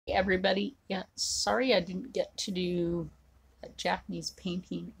Everybody. Yeah, sorry I didn't get to do a Japanese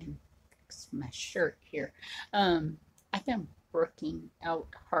painting and fix my shirt here. I've been working out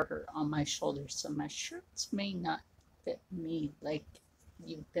harder on my shoulders, so my shirts may not fit me like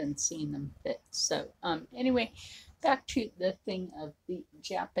you've been seeing them fit. So, anyway, back to the thing of the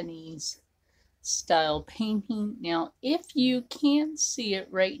Japanese style painting. Now, if you can see it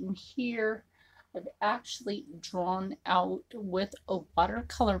right in here, I've actually drawn out with a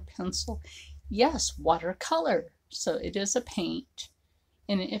watercolor pencil. Yes, watercolor. So it is a paint.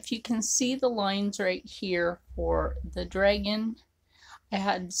 And if you can see the lines right here for the dragon, I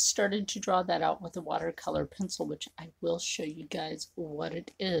had started to draw that out with a watercolor pencil, which I will show you guys what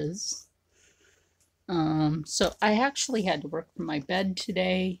it is. So I actually had to work from my bed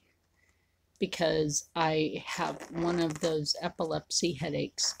today because I have one of those epilepsy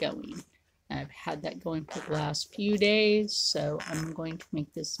headaches going. I've had that going for the last few days, so I'm going to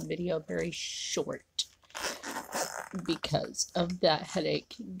make this video very short because of that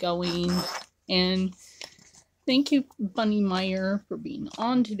headache going. And thank you, Bunny Meyer, for being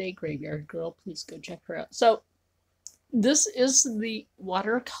on today. Graveyard Girl, please go check her out. So this is the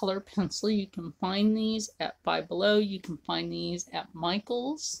watercolor pencil. You can find these at Five Below. You can find these at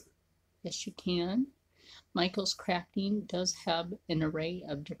Michael's. Yes, you can. Michael's Crafting does have an array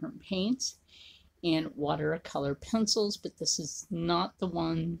of different paints and watercolor pencils, but this is not the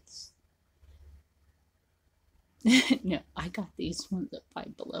ones. No, I got these ones at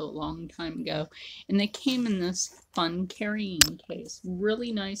Five Below a long time ago, and they came in this fun carrying case.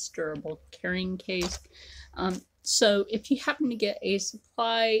 Really nice, durable carrying case. So if you happen to get a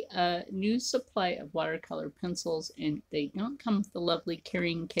new supply of watercolor pencils, and they don't come with the lovely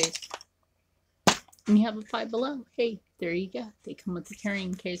carrying case, and you have a Five Below, hey, there you go. They come with the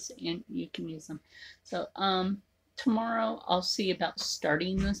carrying case and you can use them. So tomorrow I'll see about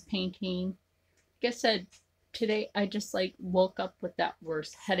starting this painting. Like I said, today I just woke up with that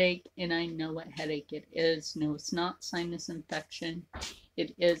worst headache, and I know what headache it is. No, it's not sinus infection.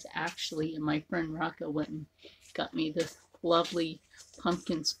 It is actually, and my friend Rocco went and got me this lovely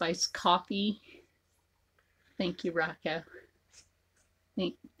pumpkin spice coffee. Thank you, Rocco.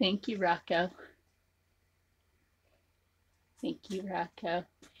 Thank you, Rocco. Thank you, Rocco.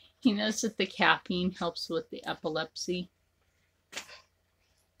 He knows that the caffeine helps with the epilepsy.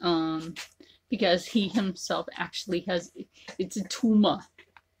 Because he himself actually has, it's a tumor.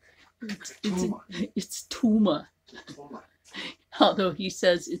 It's tumor. Although he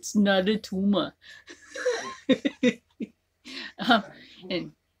says it's not a tumor.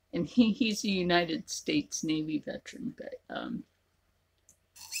 And he's a United States Navy veteran, but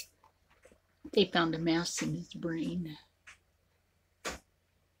they found a mass in his brain.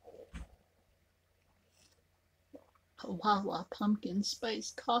 Wawa pumpkin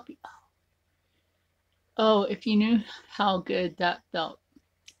spice coffee. Oh, if you knew how good that felt.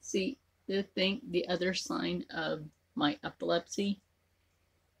 See, the other sign of my epilepsy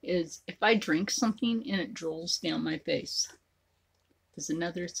is if I drink something and it drools down my face. There's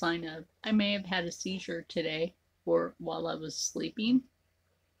another sign of I may have had a seizure today or while I was sleeping.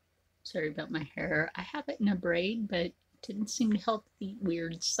 Sorry about my hair. I have it in a braid, but it didn't seem to help the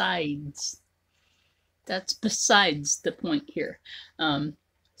weird sides. That's besides the point here.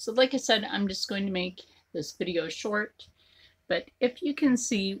 So like I said, I'm just going to make this video short, but if you can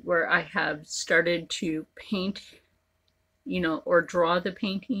see where I have started to paint, or draw the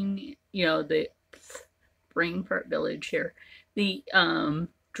painting, the Brain Fart Village here, the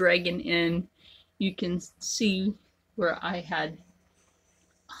dragon in, you can see where I had,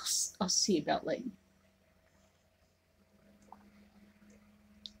 I'll see about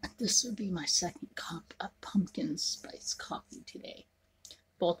this would be my second cup of pumpkin spice coffee today.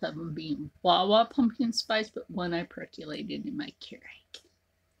 Both of them being Wawa pumpkin spice, but one I percolated in my Keurig.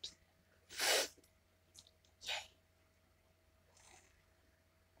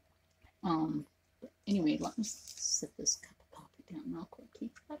 Yay. Anyway, let me set this cup of coffee down real quick.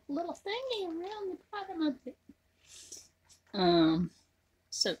 You've got a little thingy around the bottom of it.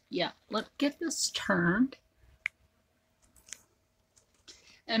 So yeah, let's get this turned.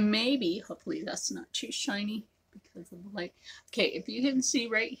 And maybe, hopefully that's not too shiny because of the light. Okay, if you can see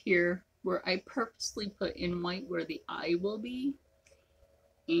right here where I purposely put in white where the eye will be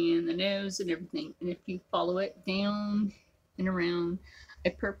and the nose and everything. And if you follow it down and around, I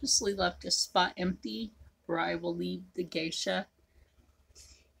purposely left a spot empty where I will leave the geisha,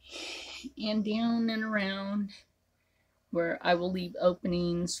 and down and around where I will leave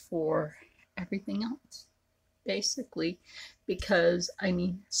openings for everything else. Basically, because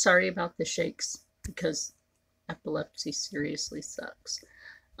sorry about the shakes, because epilepsy seriously sucks.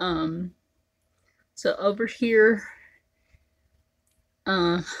 So over here,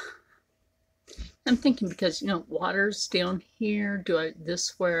 I'm thinking because, you know, water's down here.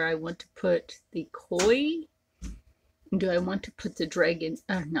 This where I want to put the koi? Do I want to put the dragon,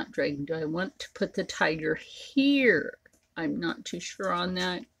 not dragon, do I want to put the tiger here? I'm not too sure on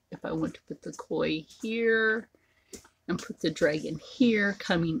that. If I want to put the koi here and put the dragon here,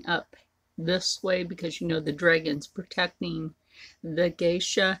 coming up this way, because you know the dragon's protecting the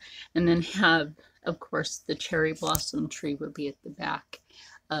geisha, and then have, of course, the cherry blossom tree would be at the back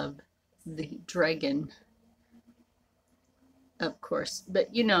of the dragon, of course.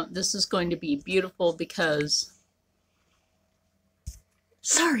 But you know, this is going to be beautiful because,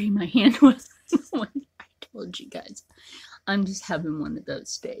 sorry, my hand was I told you guys, I'm just having one of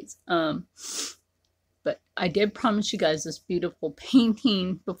those days. But I did promise you guys this beautiful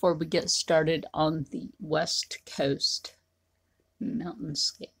painting before we get started on the West Coast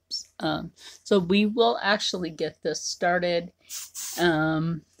mountainscapes. So we will actually get this started.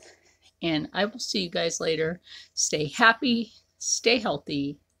 And I will see you guys later. Stay happy, stay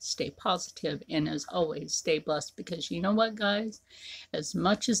healthy, stay positive, and as always, stay blessed, because you know what, guys? As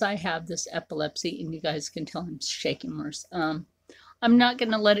much as I have this epilepsy, and you guys can tell I'm shaking worse, I'm not going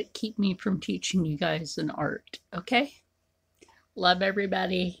to let it keep me from teaching you guys an art, okay? Love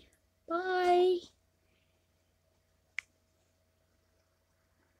everybody.